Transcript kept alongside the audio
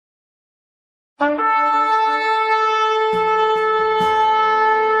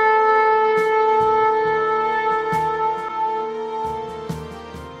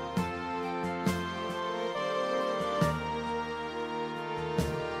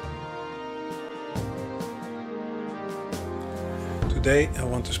Today I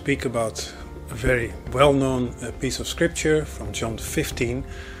want to speak about a very well-known piece of scripture from John 15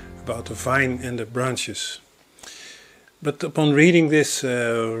 about the vine and the branches. But upon reading this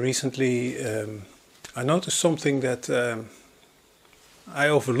recently, I noticed something that I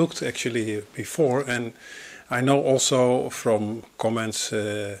overlooked actually before, and I know also from comments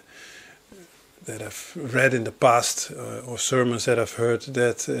that I've read in the past or sermons that I've heard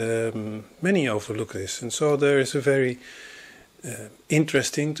that many overlook this. And so there is a very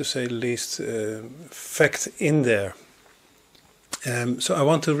interesting, to say the least, fact in there. So I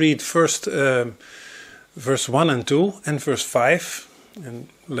want to read first verse 1 and 2 and verse 5, and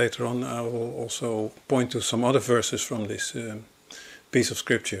later on I will also point to some other verses from this piece of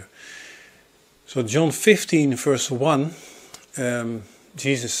scripture. So John 15 verse 1,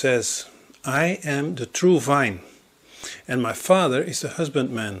 Jesus says, "I am the true vine, and my Father is the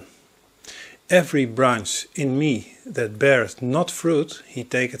husbandman. Every branch in me that beareth not fruit, he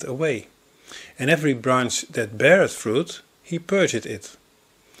taketh away. And every branch that beareth fruit, he purgeth it,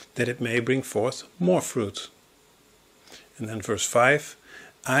 that it may bring forth more fruit." And then verse 5,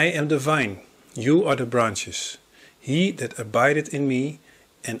 "I am the vine, you are the branches. He that abideth in me,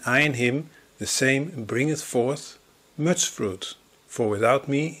 and I in him, the same bringeth forth much fruit. For without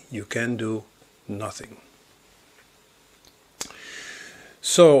me you can do nothing."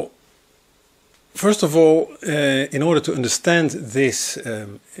 So, first of all, in order to understand this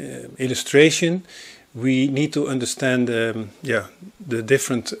illustration, we need to understand the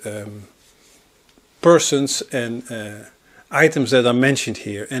different persons and items that are mentioned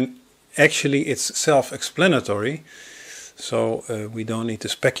here. And actually it's self-explanatory, so we don't need to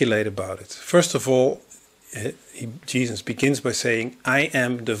speculate about it. First of all, Jesus begins by saying, "I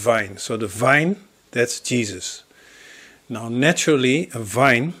am the vine." So the vine, that's Jesus. Now naturally a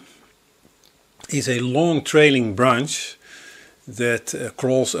vine is a long trailing branch that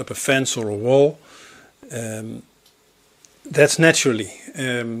crawls up a fence or a wall. That's naturally,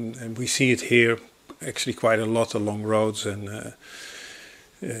 and we see it here actually quite a lot along roads and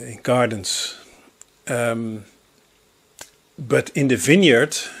in gardens. But in the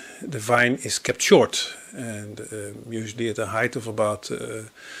vineyard, the vine is kept short, and usually at a height of about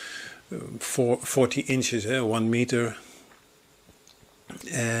 40 inches, 1 meter.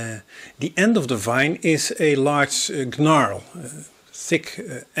 The end of the vine is a large gnarl, thick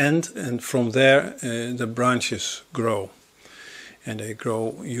end, and from there the branches grow. And they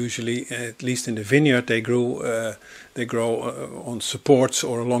grow usually, at least in the vineyard, they grow on supports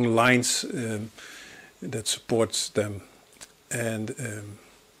or along lines that supports them. And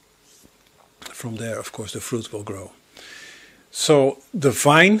from there, of course, the fruit will grow. So the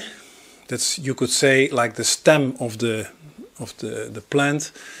vine, that's, you could say, like the stem of the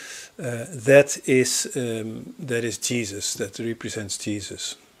plant, that is Jesus, that represents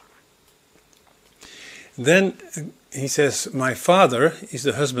Jesus. Then he says, "My Father is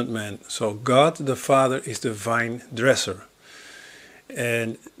the husbandman." So God the Father is the vine dresser.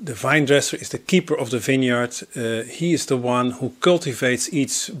 And the vine dresser is the keeper of the vineyard. He is the one who cultivates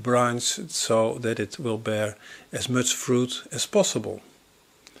each branch so that it will bear as much fruit as possible.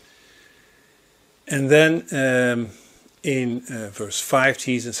 And then in verse 5,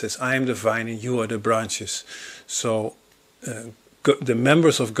 Jesus says, "I am the vine and you are the branches." So the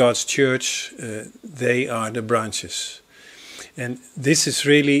members of God's church, they are the branches. And this is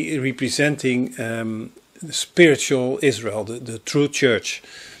really representing the spiritual Israel, the true church,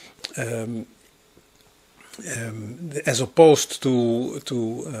 as opposed to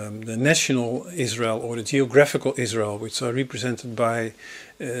the national Israel or the geographical Israel, which are represented by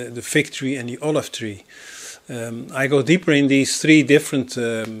the fig tree and the olive tree. I go deeper in these three different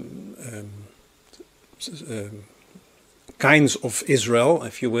kinds of Israel,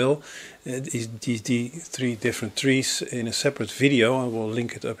 if you will, the three different trees in a separate video. I will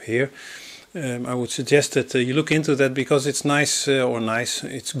link it up here. I would suggest that you look into that, because it's nice,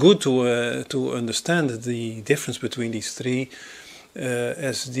 it's good to understand the difference between these three,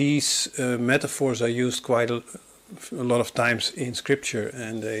 as these metaphors are used quite a lot of times in Scripture,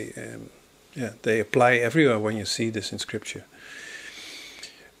 and they apply everywhere when you see this in Scripture,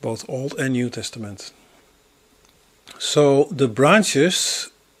 both Old and New Testament. So the branches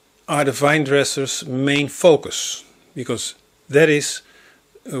are the vine dresser's main focus, because that is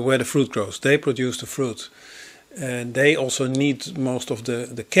where the fruit grows. They produce the fruit, and they also need most of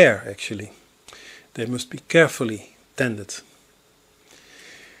the care, actually. They must be carefully tended.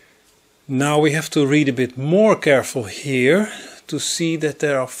 Now we have to read a bit more careful here to see that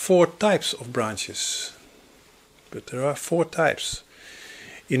there are 4 types of branches. But there are 4 types.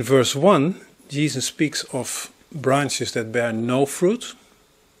 In verse 1, Jesus speaks of branches that bear no fruit.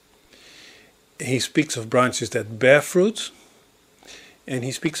 He speaks of branches that bear fruit. And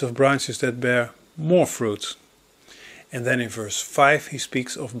he speaks of branches that bear more fruit. And then in verse 5 he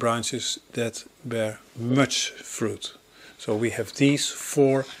speaks of branches that bear much fruit. So we have these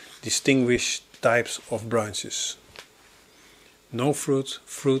 4 distinguished types of branches. No fruit,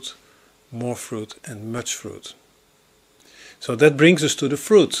 fruit, more fruit and much fruit. So that brings us to the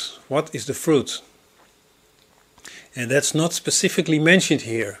fruit. What is the fruit? And that's not specifically mentioned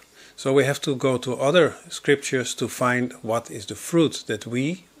here. So we have to go to other scriptures to find what is the fruit that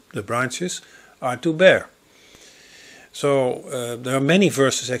we, the branches, are to bear. So there are many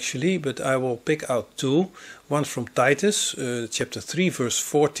verses actually, but I will pick out 2. One from Titus, chapter 3, verse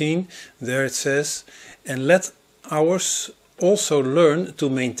 14. There it says, "And let ours also learn to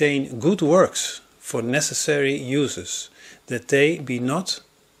maintain good works for necessary uses, that they be not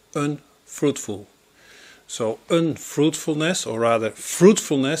unfruitful." So unfruitfulness, or rather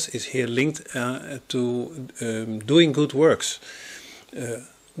fruitfulness, is here linked to doing good works.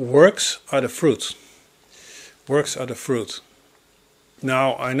 Works are the fruit. Works are the fruit.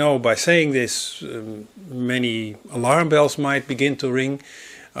 Now, I know by saying this, many alarm bells might begin to ring.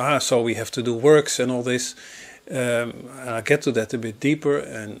 So we have to do works and all this. I'll get to that a bit deeper,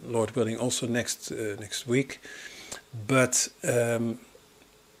 and Lord willing also next week. But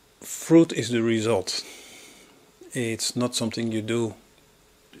fruit is the result. It's not something you do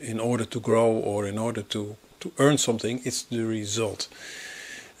in order to grow or in order to earn something. It's the result.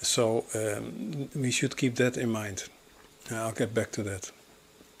 So we should keep that in mind. I'll get back to that.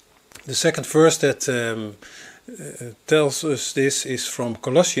 The second verse that tells us this is from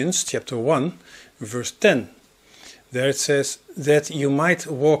Colossians chapter 1, verse 10. There it says, "That you might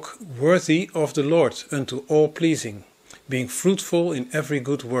walk worthy of the Lord unto all pleasing, being fruitful in every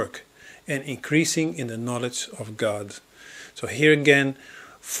good work, and increasing in the knowledge of God." So here again,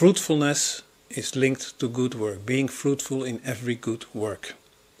 fruitfulness is linked to good work, being fruitful in every good work.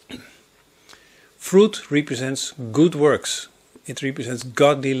 Fruit represents good works. It represents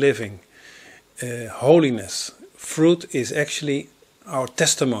godly living, holiness. Fruit is actually our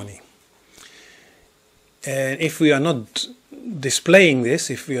testimony. And if we are not displaying this,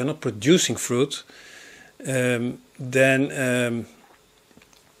 if we are not producing fruit, then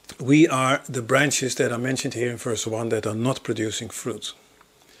we are the branches that are mentioned here in verse 1 that are not producing fruit.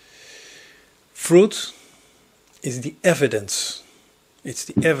 Fruit is the evidence. It's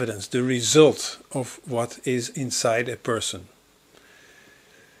the evidence, the result of what is inside a person.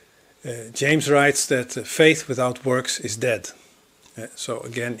 James writes that faith without works is dead. So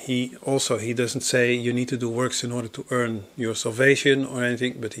again, he doesn't say you need to do works in order to earn your salvation or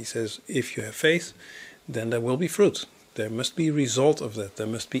anything, but he says if you have faith, then there will be fruit. There must be a result of that. There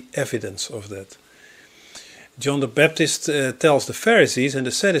must be evidence of that. John the Baptist tells the Pharisees and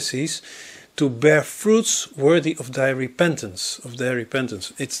the Sadducees to bear fruits worthy of their repentance.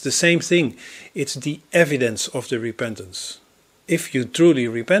 It's the same thing. It's the evidence of the repentance. If you truly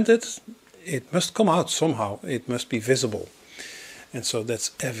repented, it must come out somehow. It must be visible. And so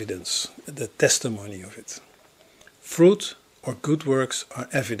that's evidence, the testimony of it. Fruit or good works are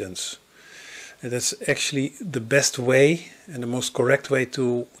evidence. And that's actually the best way and the most correct way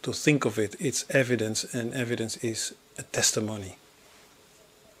to think of it. It's evidence, and evidence is a testimony.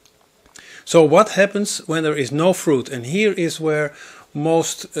 So what happens when there is no fruit? And here is where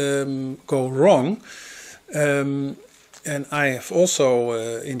most go wrong. And I have also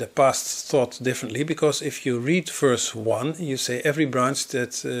in the past thought differently, because if you read verse 1, you say, "Every branch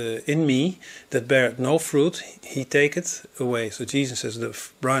that in me that beareth no fruit, he taketh away." So Jesus says, "The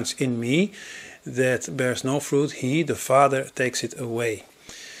branch in me that bears no fruit, he, the Father, takes it away."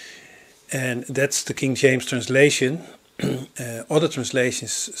 And that's the King James translation. Other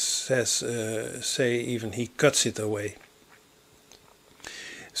translations say even he cuts it away.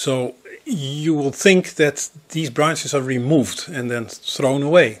 So you will think that these branches are removed and then thrown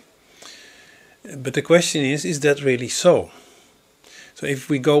away. But the question is that really so? So if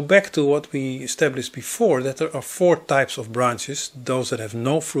we go back to what we established before, that there are 4 types of branches: those that have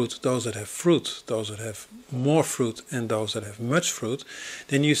no fruit, those that have fruit, those that have more fruit, and those that have much fruit,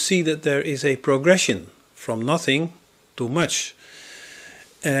 then you see that there is a progression from nothing to much.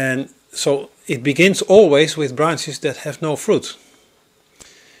 And so it begins always with branches that have no fruit.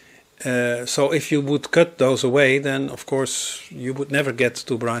 So if you would cut those away, then of course you would never get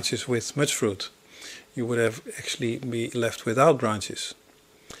to branches with much fruit. You would have actually be left without branches.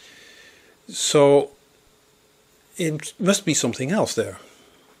 So it must be something else there.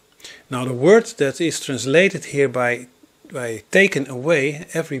 Now the word that is translated here by by taken away,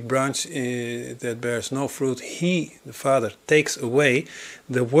 every branch that bears no fruit, he, the Father, takes away.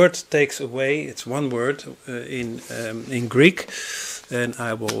 The word takes away, it's one word in Greek, and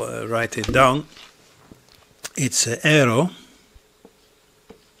I will write it down. It's ero.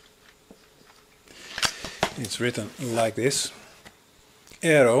 It's written like this,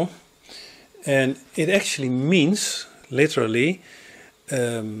 ero, and it actually means, literally,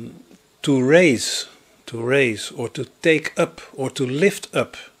 to raise, or to take up, or to lift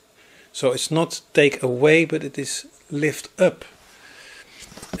up. So it's not take away, but it is lift up.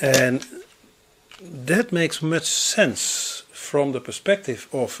 And that makes much sense from the perspective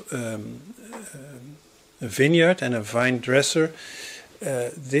of a vineyard and a vine dresser.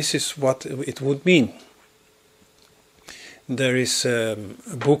 This is what it would mean. There is a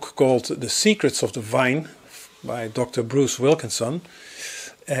book called The Secrets of the Vine by Dr. Bruce Wilkinson,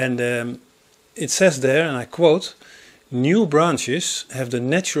 and it says there, and I quote, "New branches have the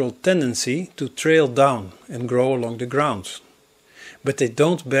natural tendency to trail down and grow along the ground, but they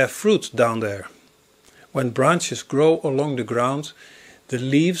don't bear fruit down there. When branches grow along the ground, the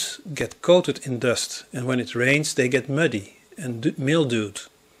leaves get coated in dust, and when it rains they get muddy and mildewed.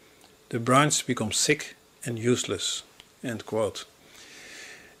 The branch becomes sick and useless." End quote.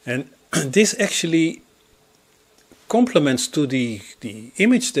 And this actually complements to the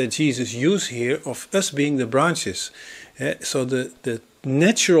image that Jesus used here of us being the branches. So the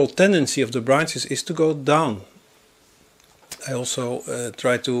natural tendency of the branches is to go down. I also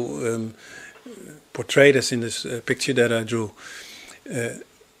try to portray this in this picture that I drew.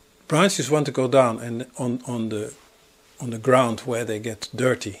 Branches want to go down and on the ground where they get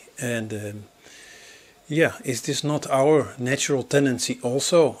dirty. And yeah, is this not our natural tendency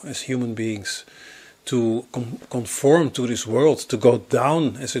also as human beings to conform to this world, to go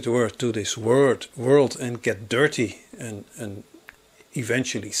down, as it were, to this world and get dirty and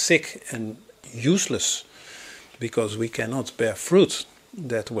eventually sick and useless because we cannot bear fruit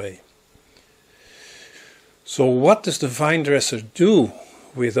that way? So what does the vine dresser do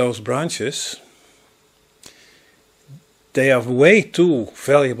with those branches? They are way too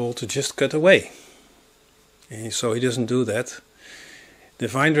valuable to just cut away. And so he doesn't do that. The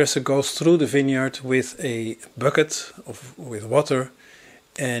vine dresser goes through the vineyard with a bucket with water,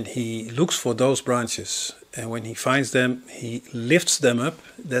 and he looks for those branches. And when he finds them, he lifts them up.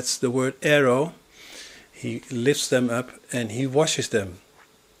 That's the word ero. He lifts them up and he washes them.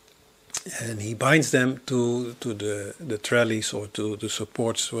 And he binds them to the trellis or to the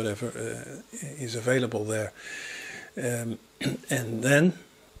supports, whatever is available there. And then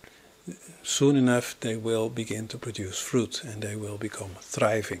soon enough they will begin to produce fruit and they will become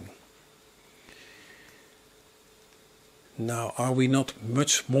thriving. Now, are we not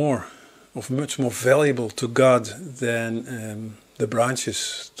much more valuable to God than the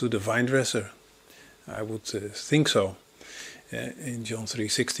branches to the vine dresser? I would think so. In John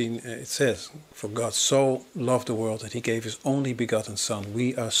 3:16 it says, "For God so loved the world that he gave his only begotten Son."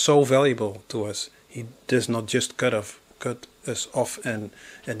 We are so valuable to us. He does not just cut us off and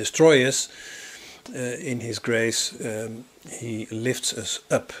destroy us. In his grace, he lifts us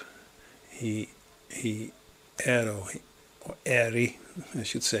up. He eri, I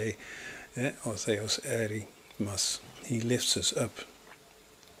should say, or theos eri mas. He lifts us up.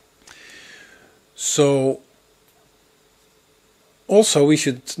 So also we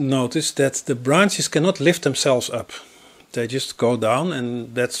should notice that the branches cannot lift themselves up. They just go down,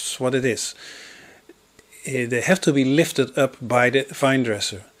 and that's what it is. They have to be lifted up by the vine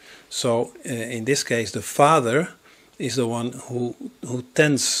dresser. So in this case, the Father is the one who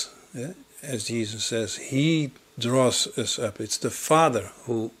tends, as Jesus says, he draws us up. It's the Father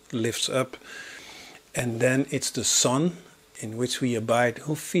who lifts up, and then it's the Son in which we abide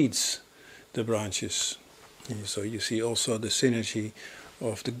who feeds the branches. And so you see also the synergy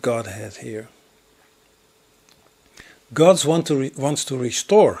of the Godhead here. God wants to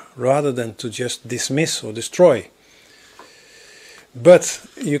restore rather than to just dismiss or destroy. But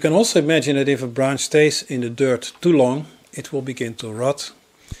you can also imagine that if a branch stays in the dirt too long, it will begin to rot,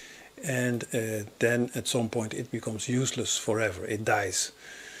 and then at some point it becomes useless forever. It dies.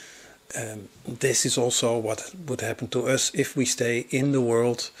 This is also what would happen to us if we stay in the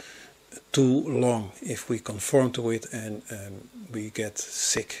world too long, if we conform to it and we get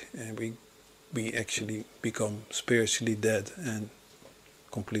sick and we actually become spiritually dead and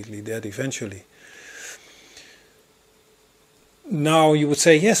completely dead eventually. Now you would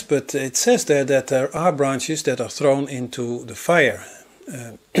say, yes, but it says there that there are branches that are thrown into the fire.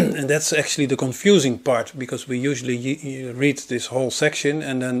 And that's actually the confusing part, because we usually read this whole section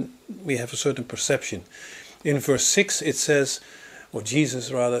and then we have a certain perception. In verse 6 it says, or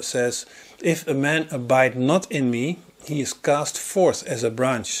Jesus rather says, "If a man abide not in me, he is cast forth as a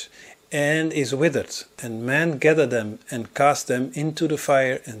branch, and is withered, and men gather them and cast them into the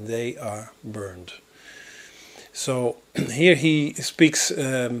fire, and they are burned." So here he speaks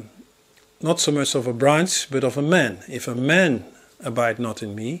not so much of a branch, but of a man. If a man abide not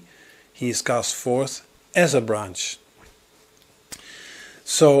in me, he is cast forth as a branch.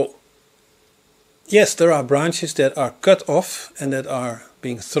 So, yes, there are branches that are cut off and that are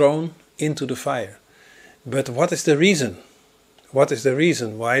being thrown into the fire. But what is the reason? What is the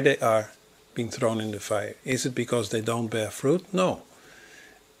reason why they are being thrown in the fire? Is it because they don't bear fruit? No.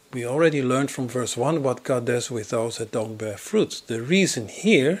 We already learned from verse 1 what God does with those that don't bear fruit. The reason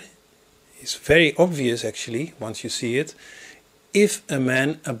here is very obvious actually, once you see it. If a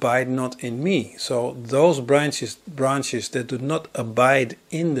man abide not in me. So those branches that do not abide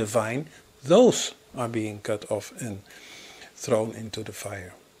in the vine, those are being cut off and thrown into the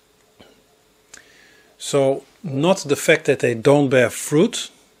fire. So not the fact that they don't bear fruit,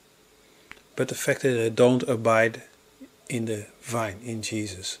 but the fact that they don't abide in the vine, in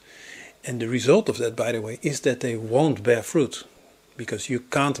Jesus. And the result of that, by the way, is that they won't bear fruit. Because you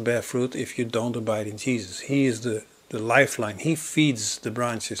can't bear fruit if you don't abide in Jesus. He is the lifeline. He feeds the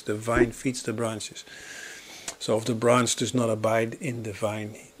branches. The vine feeds the branches. So if the branch does not abide in the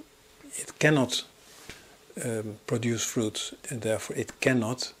vine, it cannot produce fruit, and therefore it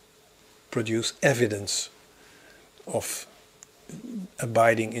cannot produce evidence of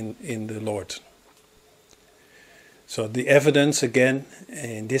abiding in the Lord. So the evidence, again,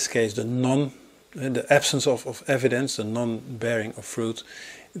 in this case, the absence of evidence, the non-bearing of fruit,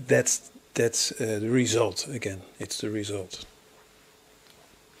 that's the result. Again, it's the result.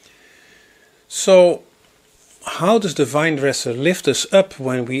 So, how does the Vinedresser lift us up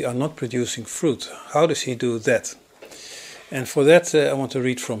when we are not producing fruit? How does he do that? And for that, I want to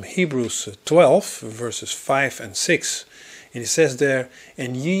read from Hebrews 12, verses 5 and 6. And it says there,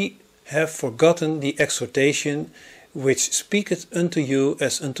 "And ye have forgotten the exhortation which speaketh unto you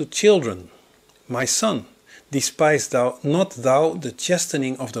as unto children. My son, despise not thou the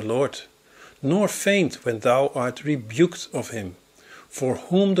chastening of the Lord, nor faint when thou art rebuked of him. For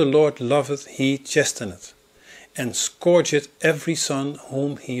whom the Lord loveth he chasteneth, and scourgeth every son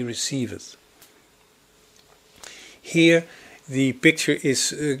whom he receiveth." Here the picture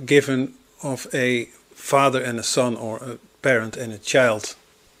is given of a father and a son, or a parent and a child.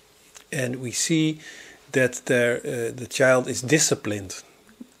 And we see that the child is disciplined.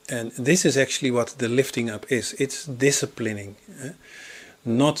 And this is actually what the lifting up is. It's disciplining.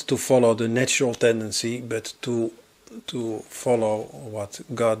 Not to follow the natural tendency, but to follow what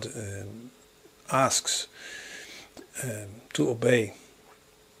God asks, to obey.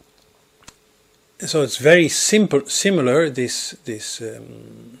 So it's very similar, this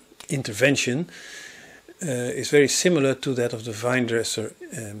intervention is very similar to that of the Vinedresser.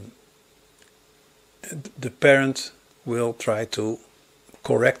 The parent will try to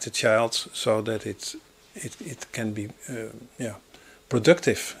correct the child so that it can be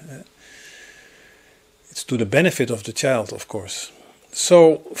productive. It's to the benefit of the child, of course.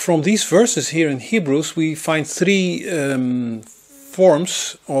 So from these verses here in Hebrews we find three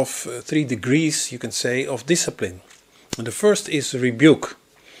forms of three degrees, you can say, of discipline. And the first is rebuke.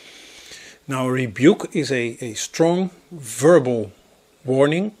 Now rebuke is a strong verbal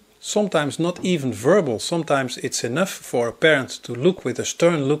warning. Sometimes not even verbal. Sometimes it's enough for a parent to look with a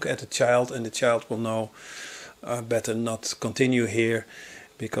stern look at the child, and the child will know, better not continue here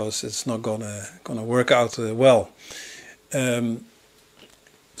because it's not gonna work out well.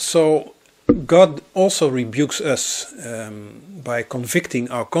 So God also rebukes us by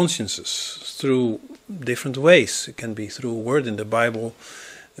convicting our consciences through different ways. It can be through a word in the Bible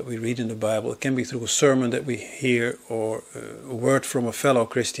that we read in the Bible. It can be through a sermon that we hear, or a word from a fellow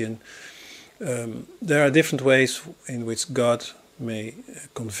Christian. There are different ways in which God may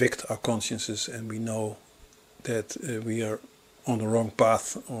convict our consciences, and we know that we are on the wrong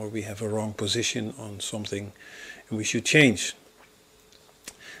path, or we have a wrong position on something and we should change.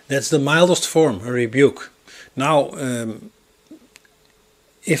 That's the mildest form, a rebuke. Now,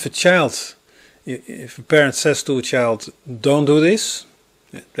 if a parent says to a child, "Don't do this,"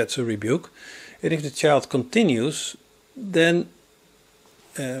 that's a rebuke. And if the child continues, then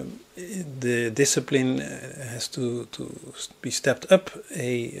the discipline has to be stepped up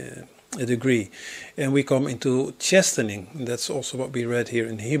a degree. And we come into chastening. That's also what we read here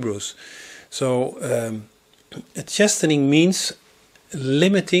in Hebrews. So chastening means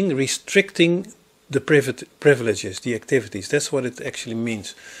limiting, restricting the privileges, the activities. That's what it actually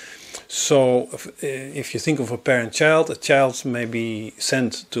means. So if you think of a parent-child, a child may be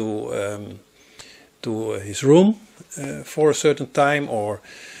sent to his room for a certain time, or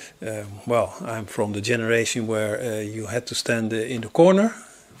well, I'm from the generation where you had to stand in the corner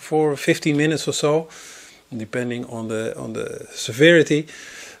for 15 minutes or so, depending on the severity.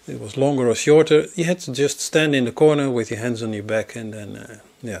 It was longer or shorter. You had to just stand in the corner with your hands on your back, and then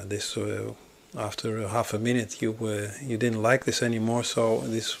yeah, this after half a minute you didn't like this anymore. So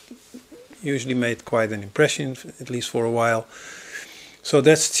this usually made quite an impression, at least for a while. So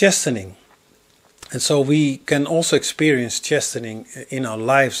that's chastening. And so we can also experience chastening in our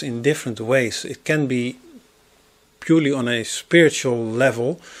lives in different ways. It can be purely on a spiritual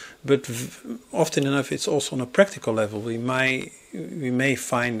level, but often enough it's also on a practical level. We may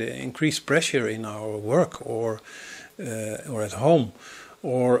find increased pressure in our work, or at home,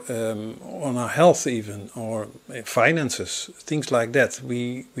 or on our health even, or finances, things like that.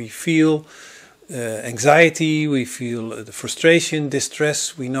 We feel anxiety, we feel the frustration,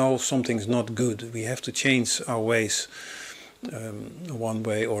 distress. We know something's not good. We have to change our ways one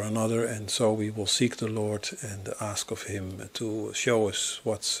way or another, and so we will seek the Lord and ask of Him to show us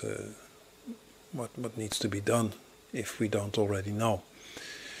what needs to be done if we don't already know.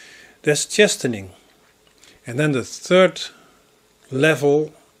 There's chastening. And then the third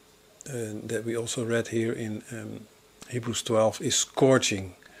level that we also read here in Hebrews 12 is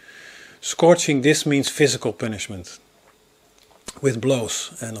scourging. Scourging, this means physical punishment with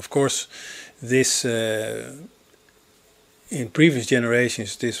blows. And of course this in previous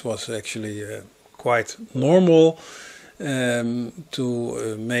generations this was actually quite normal,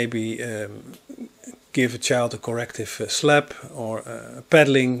 to maybe give a child a corrective slap or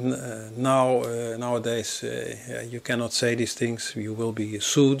paddling. Nowadays you cannot say these things. You will be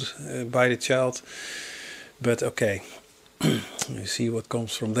sued by the child. But okay, you see what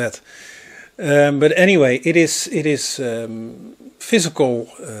comes from that. But anyway, it is physical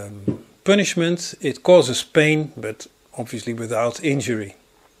punishment. It causes pain, but obviously without injury.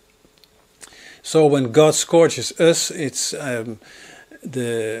 So when God scourges us, it's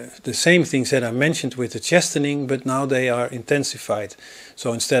the same things that I mentioned with the chastening, but now they are intensified.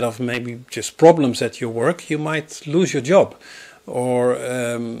 So instead of maybe just problems at your work, you might lose your job, or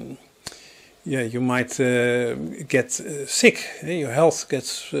yeah, you might get sick. Your health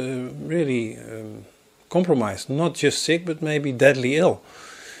gets really compromised. Not just sick, but maybe deadly ill.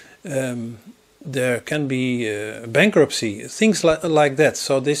 There can be bankruptcy, things like that.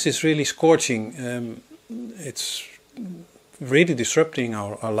 So this is really scorching. It's really disrupting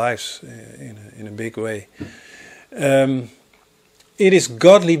our lives in a big way. It is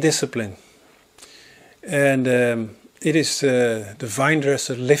godly discipline. And it is the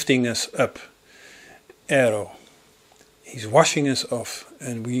Vinedresser lifting us up. Arrow. He's washing us off,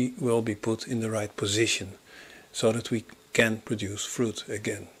 and we will be put in the right position so that we can produce fruit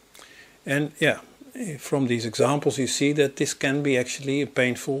again. And yeah, from these examples you see that this can be actually a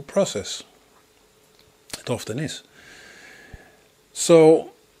painful process. It often is.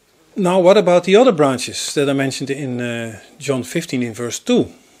 So now what about the other branches that I mentioned in John 15 in verse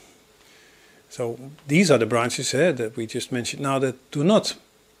 2? So these are the branches that we just mentioned now that do not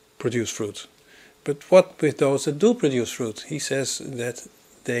produce fruit. But what with those that do produce fruit? He says that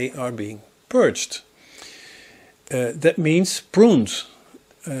they are being purged. That means pruned.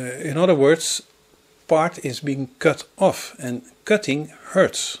 In other words, part is being cut off, and cutting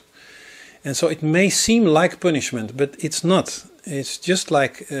hurts. And so it may seem like punishment, but it's not. It's just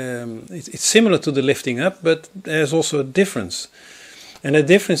like, it's similar to the lifting up, but there's also a difference. And the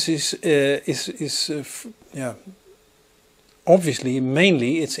difference is obviously,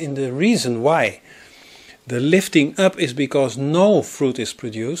 mainly, it's in the reason why. The lifting up is because no fruit is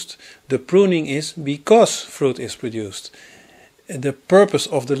produced. The pruning is because fruit is produced. The purpose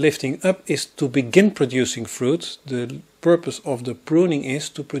of the lifting up is to begin producing fruit. The purpose of the pruning is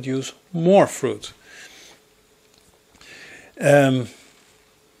to produce more fruit.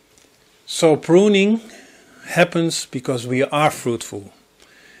 So pruning happens because we are fruitful.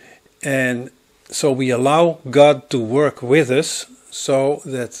 And so we allow God to work with us so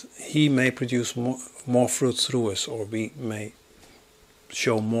that He may produce more fruit through us, or we may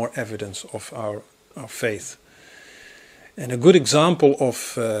show more evidence of our faith. And a good example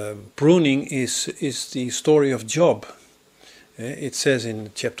of pruning is the story of Job. It says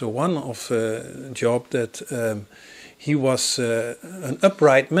in chapter 1 of Job that he was an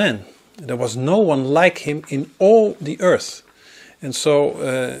upright man. There was no one like him in all the earth. And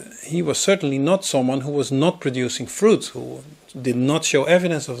so he was certainly not someone who was not producing fruit, who did not show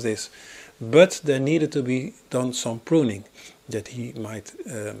evidence of this. But there needed to be done some pruning, that he might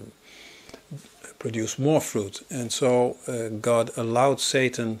produce more fruit. And so God allowed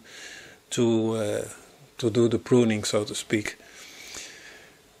Satan to do the pruning, so to speak.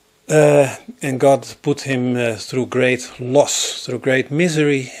 And God put him through great loss, through great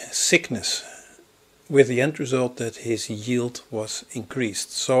misery, sickness, with the end result that his yield was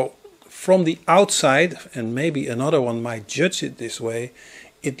increased. So from the outside, and maybe another one might judge it this way,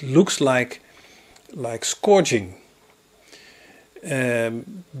 it looks like scourging.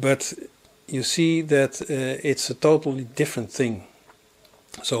 But you see that it's a totally different thing.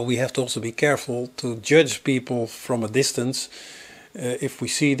 So we have to also be careful to judge people from a distance. If we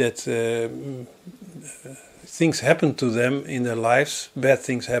see that things happen to them in their lives, bad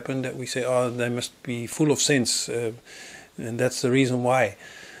things happen, that we say, oh, they must be full of sins, and that's the reason why.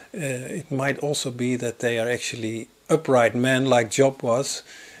 It might also be that they are actually upright men like Job was,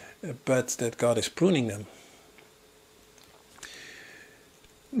 but that God is pruning them.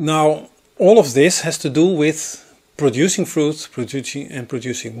 Now, all of this has to do with producing fruit,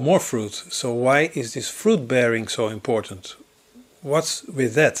 producing more fruit. So why is this fruit bearing so important? What's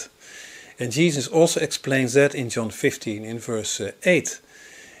with that? And Jesus also explains that in John 15 in verse 8.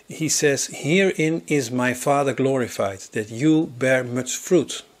 He says, "Herein is my Father glorified, that you bear much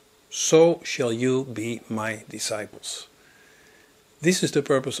fruit. So shall you be my disciples." This is the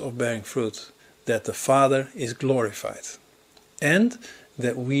purpose of bearing fruit, that the Father is glorified. And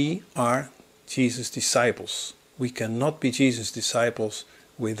that we are Jesus' disciples. We cannot be Jesus' disciples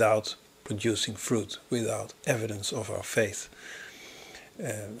without producing fruit, without evidence of our faith.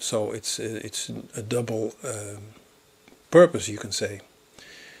 So it's a double purpose, you can say.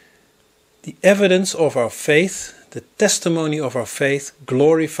 The evidence of our faith, the testimony of our faith,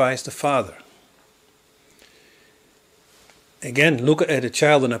 glorifies the Father. Again, look at a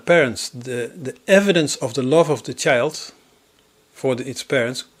child and a parent. The evidence of the love of the child for its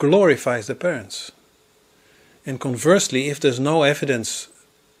parents glorifies the parents. And conversely, if there's no evidence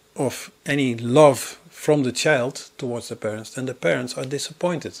of any love from the child towards the parents, then the parents are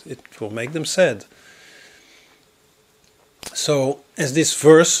disappointed. It will make them sad. So, as this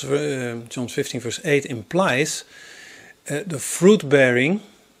verse, John 15 verse 8 implies, the fruit bearing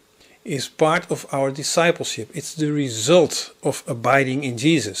is part of our discipleship. It's the result of abiding in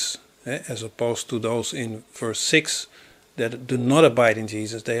Jesus, as opposed to those in verse 6 that do not abide in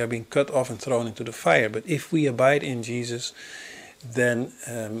Jesus. They are being cut off and thrown into the fire. But if we abide in Jesus, then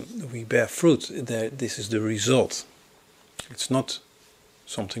we bear fruit. This is the result. It's not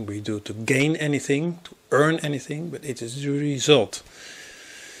something we do to gain anything, to earn anything, but it is the result.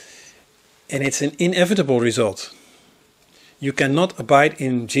 And it's an inevitable result. You cannot abide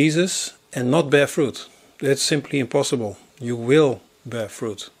in Jesus and not bear fruit. That's simply impossible. You will bear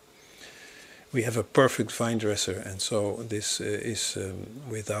fruit. We have a perfect vine dresser, and so this is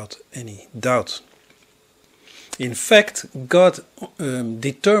without any doubt. In fact, God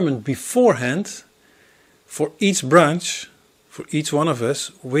determined beforehand for each branch, for each one of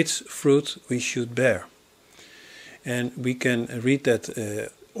us, which fruit we should bear. And we can read that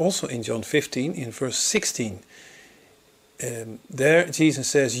also in John 15 in verse 16. There Jesus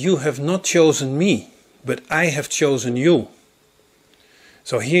says, "You have not chosen me, but I have chosen you."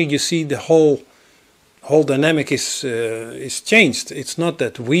 So here you see the whole dynamic is changed. It's not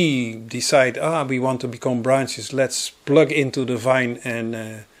that we decide, we want to become branches, let's plug into the vine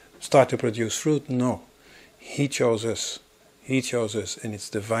and start to produce fruit. No, He chose us. He chose us, and it's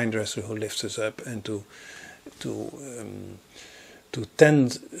the vine dresser who lifts us up and who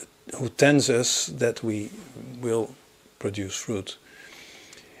tends us that we will produce fruit.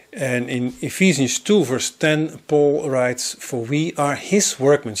 And in Ephesians 2 verse 10, Paul writes, "For we are His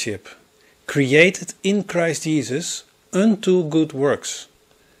workmanship, created in Christ Jesus unto good works."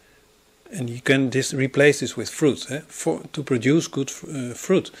 And you can replace this with fruit, to produce good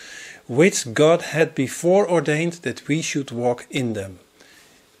fruit, which God had before ordained that we should walk in them.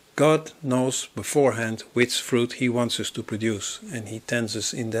 God knows beforehand which fruit He wants us to produce, and He tends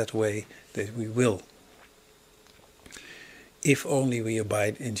us in that way that we will, if only we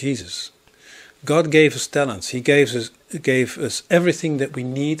abide in Jesus. God gave us talents. He gave us everything that we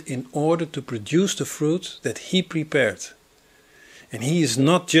need in order to produce the fruit that He prepared. And He is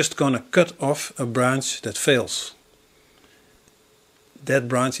not just going to cut off a branch that fails. That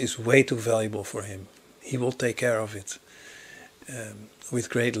branch is way too valuable for Him. He will take care of it with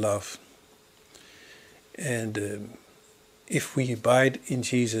great love. And if we abide in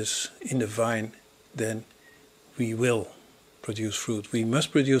Jesus, in the vine, then we will produce fruit. We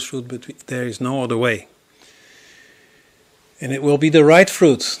must produce fruit, but there is no other way. And it will be the right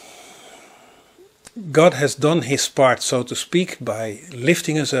fruit. God has done his part, so to speak, by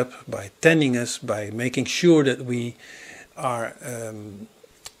lifting us up, by tending us, by making sure that we are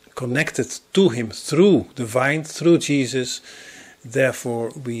connected to him through the vine, through Jesus.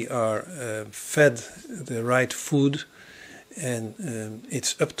 Therefore we are fed the right food, and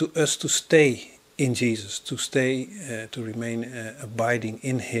it's up to us to stay in Jesus, to stay, to remain abiding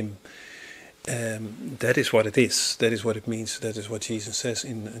in him. That is what it is. That is what it means. That is what Jesus says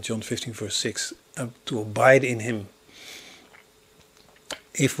in John 15 verse 6, to abide in him.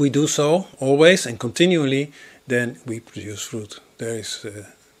 If we do so always and continually, then we produce fruit. There is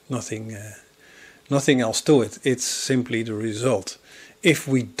nothing else to it. It's simply the result. If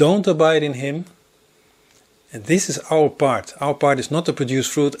we don't abide in him, and this is our part is not to produce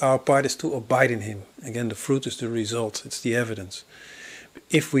fruit, our part is to abide in him. Again, the fruit is the result, it's the evidence.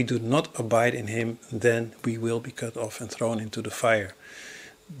 If we do not abide in him, then we will be cut off and thrown into the fire.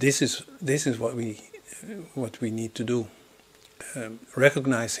 This is what we need to do.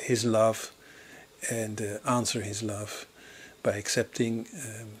 Recognize his love and answer his love by accepting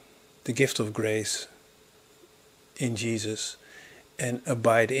the gift of grace in Jesus and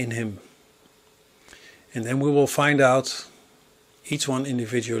abide in him. And then we will find out, each one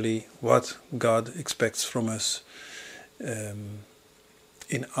individually, what God expects from us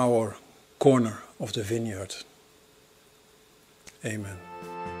in our corner of the vineyard. Amen.